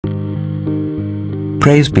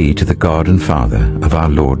Praise be to the God and Father of our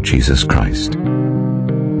Lord Jesus Christ.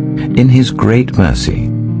 In his great mercy,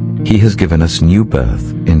 he has given us new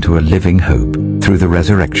birth into a living hope through the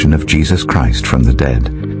resurrection of Jesus Christ from the dead,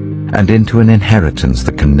 and into an inheritance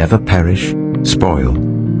that can never perish, spoil,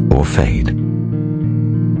 or fade.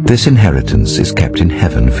 This inheritance is kept in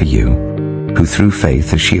heaven for you, who through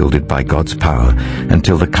faith are shielded by God's power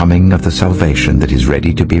until the coming of the salvation that is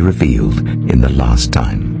ready to be revealed in the last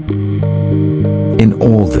time. In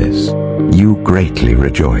all this, you greatly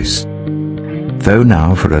rejoice, though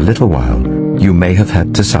now for a little while you may have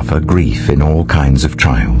had to suffer grief in all kinds of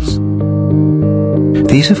trials.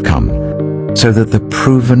 These have come so that the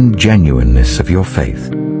proven genuineness of your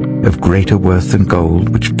faith, of greater worth than gold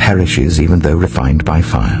which perishes even though refined by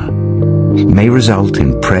fire, may result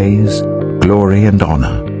in praise, glory and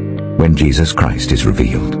honor when Jesus Christ is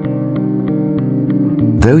revealed.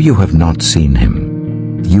 Though you have not seen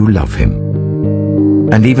him, you love him.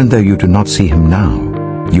 And even though you do not see him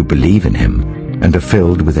now, you believe in him and are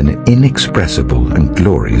filled with an inexpressible and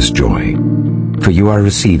glorious joy, for you are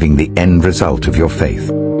receiving the end result of your faith,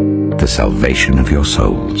 the salvation of your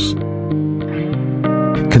souls.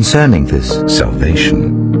 Concerning this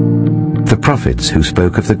salvation, the prophets who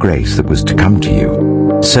spoke of the grace that was to come to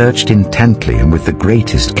you searched intently and with the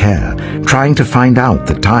greatest care, trying to find out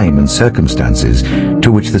the time and circumstances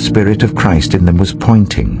to which the Spirit of Christ in them was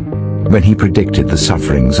pointing when he predicted the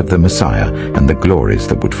sufferings of the Messiah and the glories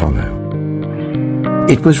that would follow.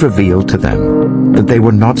 It was revealed to them that they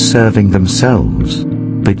were not serving themselves,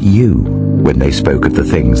 but you, when they spoke of the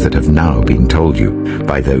things that have now been told you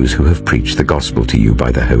by those who have preached the gospel to you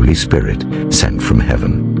by the Holy Spirit sent from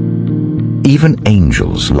heaven. Even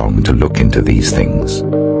angels long to look into these things.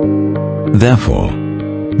 Therefore,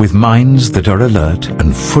 with minds that are alert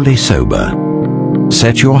and fully sober,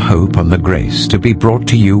 set your hope on the grace to be brought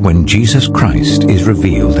to you when Jesus Christ is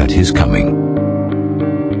revealed at his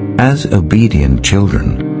coming. As obedient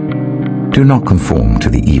children, do not conform to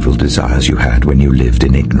the evil desires you had when you lived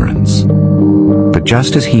in ignorance. But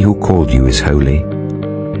just as he who called you is holy,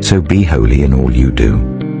 so be holy in all you do.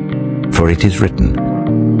 For it is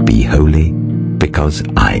written, "Be holy, because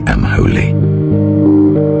I am holy."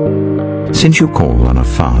 Since you call on a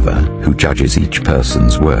Father who judges each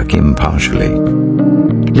person's work impartially,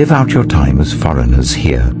 live out your time as foreigners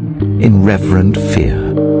here in reverent fear.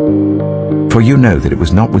 For you know that it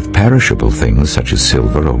was not with perishable things such as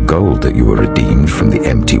silver or gold that you were redeemed from the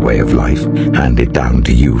empty way of life handed down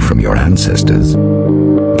to you from your ancestors,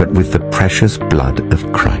 but with the precious blood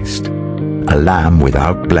of Christ, a lamb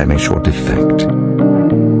without blemish or defect.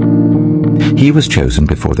 He was chosen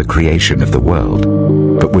before the creation of the world,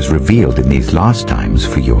 but was revealed in these last times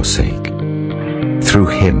for your sake. Through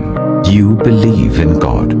him you believe in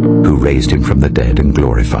God, who raised him from the dead and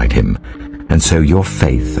glorified him, and so your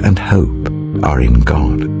faith and hope are in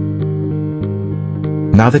God.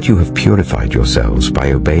 Now that you have purified yourselves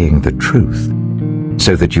by obeying the truth,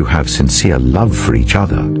 so that you have sincere love for each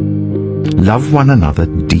other, love one another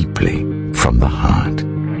deeply from the heart.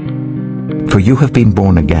 For you have been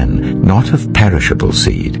born again, not of perishable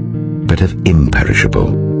seed, but of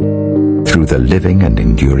imperishable, through the living and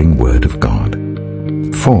enduring Word of God.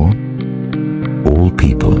 For all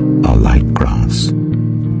people are like grass,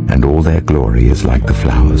 and all their glory is like the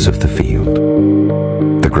flowers of the field.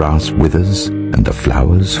 The grass withers and the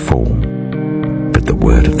flowers fall, but the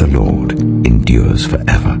word of the Lord endures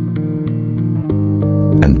forever.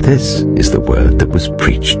 And this is the word that was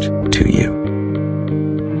preached to you.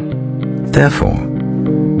 Therefore,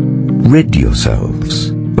 rid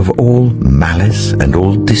yourselves of all malice and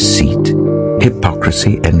all deceit,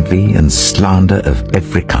 hypocrisy, envy, and slander of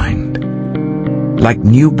every kind. Like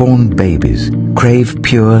newborn babies, crave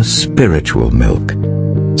pure spiritual milk,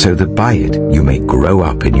 so that by it you may grow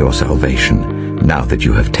up in your salvation, now that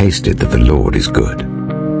you have tasted that the Lord is good.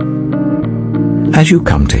 As you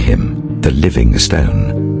come to him, the living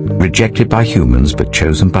stone, rejected by humans but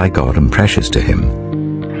chosen by God and precious to him,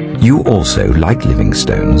 you also, like living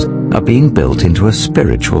stones, are being built into a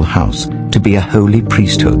spiritual house to be a holy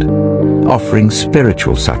priesthood, offering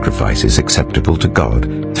spiritual sacrifices acceptable to God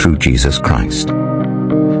through Jesus Christ.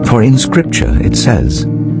 For in Scripture it says,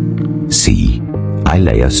 "See, I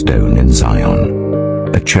lay a stone in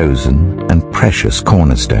Zion, a chosen and precious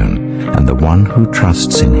cornerstone, and the one who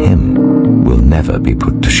trusts in him will never be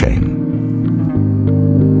put to shame."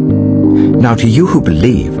 Now to you who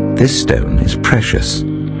believe, this stone is precious.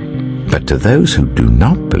 But to those who do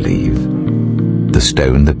not believe, the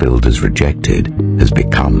stone the builders rejected has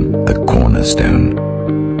become the cornerstone,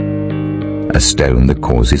 a stone that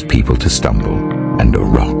causes people to stumble, and a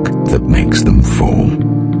rock that makes them fall.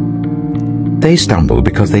 They stumble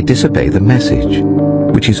because they disobey the message,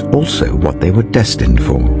 which is also what they were destined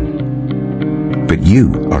for. But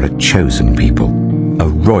you are a chosen people, a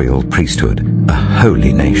royal priesthood, a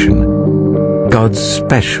holy nation, God's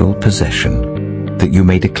special possession, that you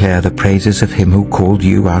may declare the praises of him who called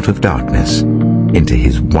you out of darkness into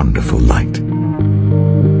his wonderful light.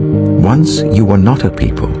 Once you were not a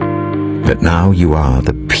people, but now you are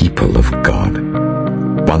the people of God.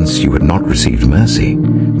 Once you had not received mercy,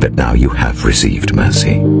 but now you have received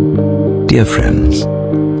mercy. Dear friends,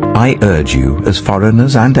 I urge you as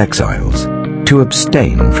foreigners and exiles to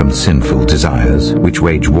abstain from sinful desires which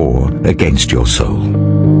wage war against your soul.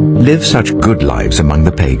 Live such good lives among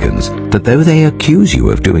the pagans that though they accuse you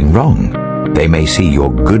of doing wrong, they may see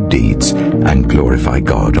your good deeds and glorify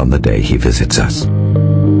God on the day he visits us.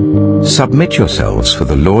 Submit yourselves for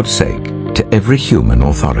the Lord's sake to every human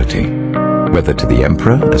authority, whether to the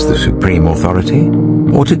emperor as the supreme authority,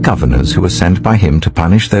 or to governors who are sent by him to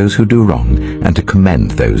punish those who do wrong and to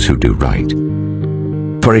commend those who do right.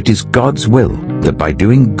 For it is God's will that by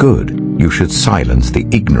doing good you should silence the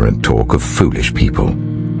ignorant talk of foolish people.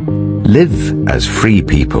 Live as free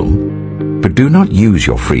people, but do not use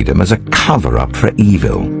your freedom as a cover-up for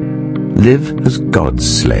evil. Live as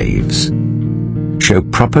God's slaves. Show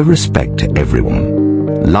proper respect to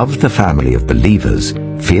everyone. Love the family of believers.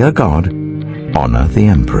 Fear God. Honor the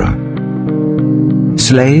emperor.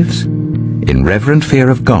 Slaves, in reverent fear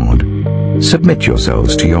of God, submit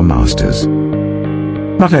yourselves to your masters,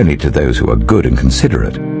 not only to those who are good and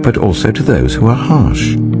considerate, but also to those who are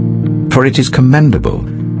harsh. For it is commendable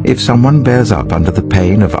if someone bears up under the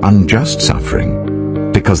pain of unjust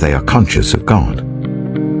suffering, because they are conscious of God.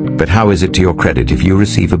 But how is it to your credit if you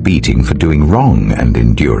receive a beating for doing wrong and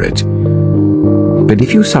endure it? But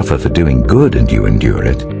if you suffer for doing good and you endure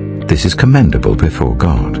it, this is commendable before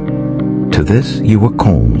God. To this you were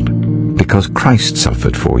called, because Christ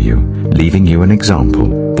suffered for you, leaving you an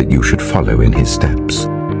example that you should follow in his steps.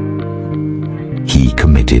 He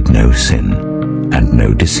committed no sin, and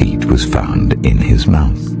no deceit was found in his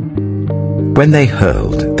mouth. When they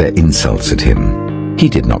hurled their insults at him, he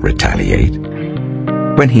did not retaliate.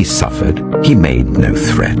 When he suffered, he made no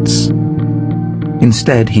threats.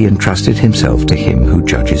 Instead, he entrusted himself to him who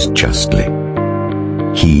judges justly.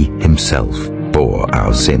 He himself bore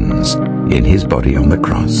our sins in his body on the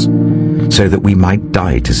cross, so that we might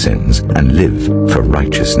die to sins and live for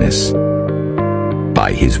righteousness.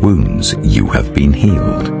 By his wounds you have been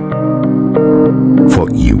healed. For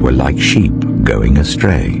you were like sheep going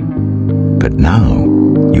astray, but now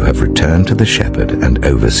you have returned to the shepherd and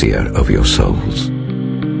overseer of your souls.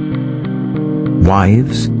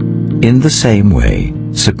 Wives, in the same way,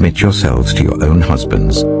 submit yourselves to your own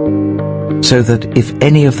husbands, so that if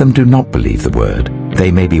any of them do not believe the word, they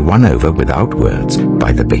may be won over without words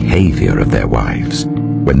by the behavior of their wives,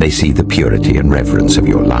 when they see the purity and reverence of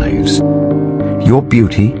your lives. Your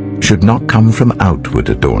beauty should not come from outward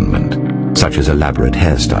adornment, such as elaborate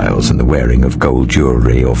hairstyles and the wearing of gold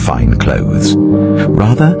jewelry or fine clothes.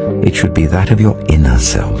 Rather, it should be that of your inner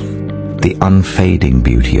self, the unfading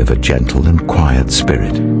beauty of a gentle and quiet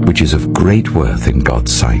spirit, which is of great worth in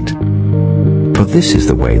God's sight. For this is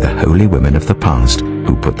the way the holy women of the past,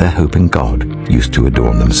 who put their hope in God, used to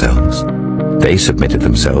adorn themselves. They submitted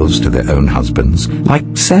themselves to their own husbands, like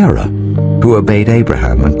Sarah, who obeyed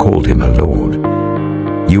Abraham and called him her Lord.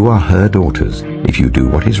 You are her daughters if you do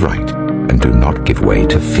what is right and do not give way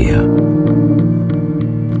to fear.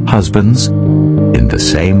 Husbands, in the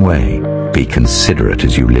same way, be considerate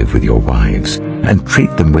as you live with your wives, and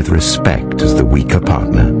treat them with respect as the weaker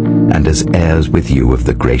partner, and as heirs with you of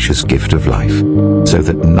the gracious gift of life, so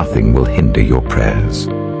that nothing will hinder your prayers.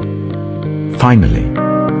 Finally,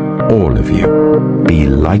 all of you, be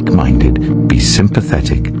like-minded, be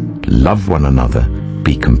sympathetic, love one another,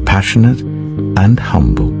 be compassionate and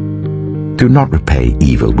humble. Do not repay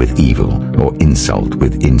evil with evil or insult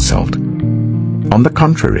with insult. On the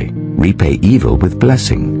contrary, repay evil with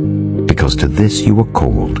blessing, because to this you were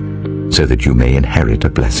called, so that you may inherit a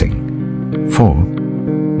blessing. For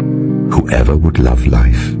whoever would love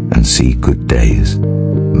life and see good days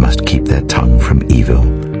must keep their tongue from evil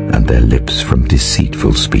and their lips from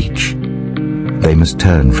deceitful speech. They must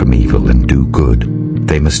turn from evil and do good.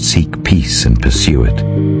 They must seek peace and pursue it.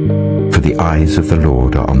 For the eyes of the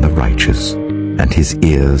Lord are on the righteous, and his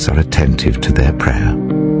ears are attentive to their prayer.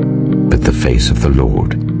 But the face of the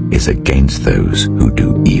Lord is against those who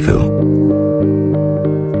do evil.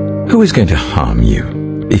 Who is going to harm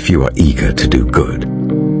you if you are eager to do good?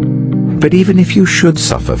 But even if you should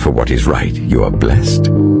suffer for what is right, you are blessed.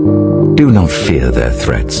 Do not fear their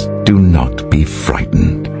threats. Do not be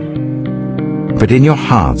frightened. but in your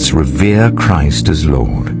hearts revere Christ as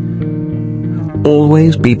Lord.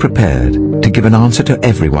 Always be prepared to give an answer to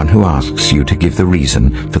everyone who asks you to give the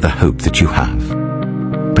reason for the hope that you have.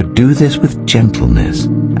 But do this with gentleness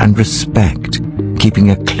and respect, keeping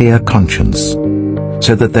a clear conscience,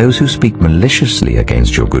 so that those who speak maliciously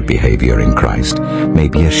against your good behavior in Christ may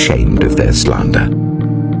be ashamed of their slander.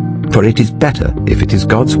 For it is better, if it is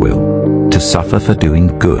God's will, to suffer for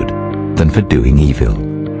doing good than for doing evil.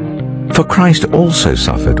 For Christ also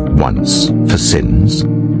suffered once for sins,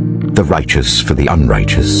 the righteous for the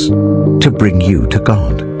unrighteous, to bring you to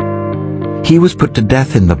God. He was put to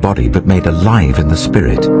death in the body, but made alive in the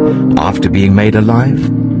spirit. After being made alive,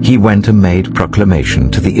 he went and made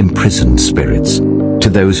proclamation to the imprisoned spirits, to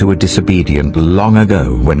those who were disobedient long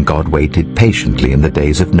ago, when God waited patiently in the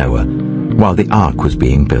days of Noah, while the ark was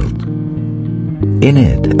being built. In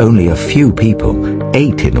it, only a few people,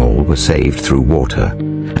 8 in all, were saved through water,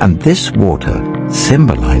 and this water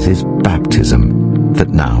symbolizes baptism, that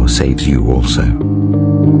now saves you also.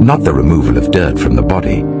 Not the removal of dirt from the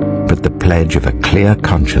body, but the pledge of a clear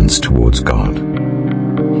conscience towards God.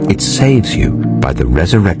 It saves you by the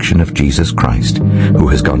resurrection of Jesus Christ, who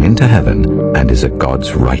has gone into heaven and is at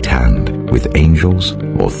God's right hand, with angels,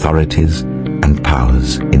 authorities, and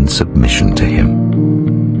powers in submission to him.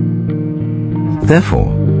 Therefore,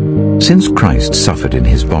 since Christ suffered in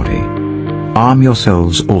his body, arm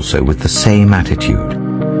yourselves also with the same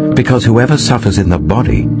attitude, because whoever suffers in the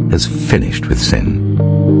body has finished with sin.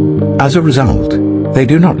 As a result, they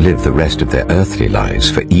do not live the rest of their earthly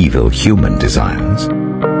lives for evil human desires,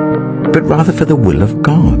 but rather for the will of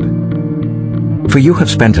God. For you have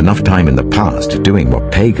spent enough time in the past doing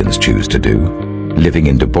what pagans choose to do, living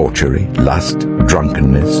in debauchery, lust,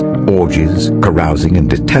 drunkenness, orgies, carousing, and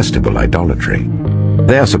detestable idolatry.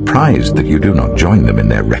 They are surprised that you do not join them in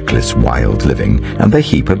their reckless, wild living, and they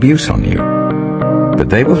heap abuse on you. But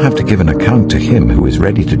they will have to give an account to him who is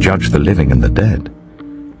ready to judge the living and the dead.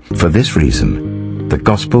 For this reason, the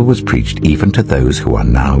gospel was preached even to those who are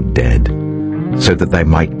now dead, so that they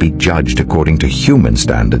might be judged according to human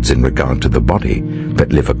standards in regard to the body,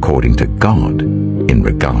 but live according to God in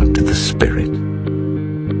regard to the spirit.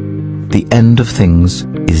 The end of things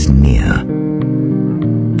is near.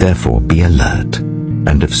 Therefore be alert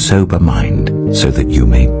and of sober mind, so that you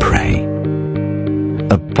may pray.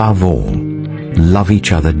 Above all, love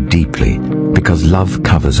each other deeply, because love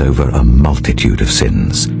covers over a multitude of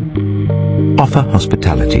sins. Offer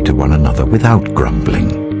hospitality to one another without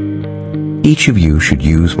grumbling. Each of you should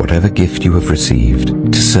use whatever gift you have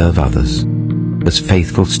received to serve others, as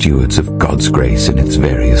faithful stewards of God's grace in its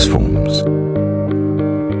various forms.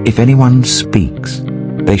 If anyone speaks,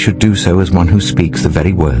 they should do so as one who speaks the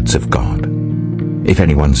very words of God. If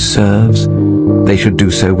anyone serves, they should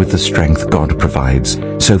do so with the strength God provides,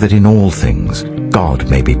 so that in all things God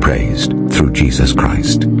may be praised through Jesus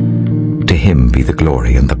Christ. To him be the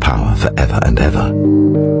glory and the power forever and ever.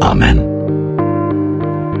 Amen.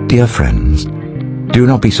 Dear friends, do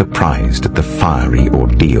not be surprised at the fiery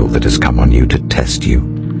ordeal that has come on you to test you,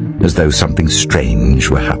 as though something strange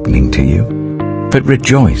were happening to you. But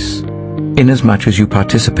rejoice, inasmuch as you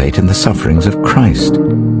participate in the sufferings of Christ,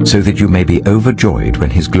 so that you may be overjoyed when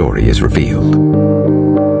his glory is revealed.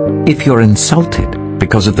 If you're insulted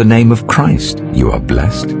because of the name of Christ, you are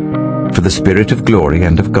blessed, for the Spirit of glory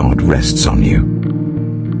and of God rests on you.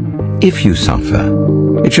 If you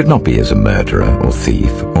suffer, it should not be as a murderer or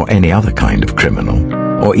thief or any other kind of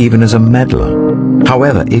criminal, or even as a meddler.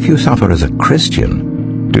 However, if you suffer as a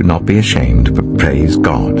Christian, do not be ashamed, but praise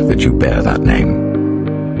God that you bear that name.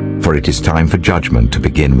 For it is time for judgment to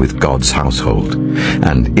begin with God's household,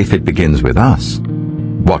 and if it begins with us,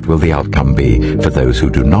 what will the outcome be for those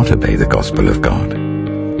who do not obey the gospel of God?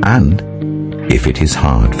 And if it is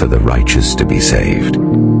hard for the righteous to be saved,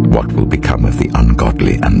 what will become of the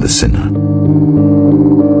ungodly and the sinner?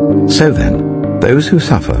 So then, those who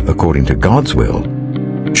suffer according to God's will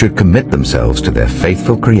should commit themselves to their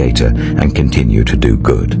faithful Creator and continue to do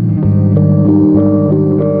good.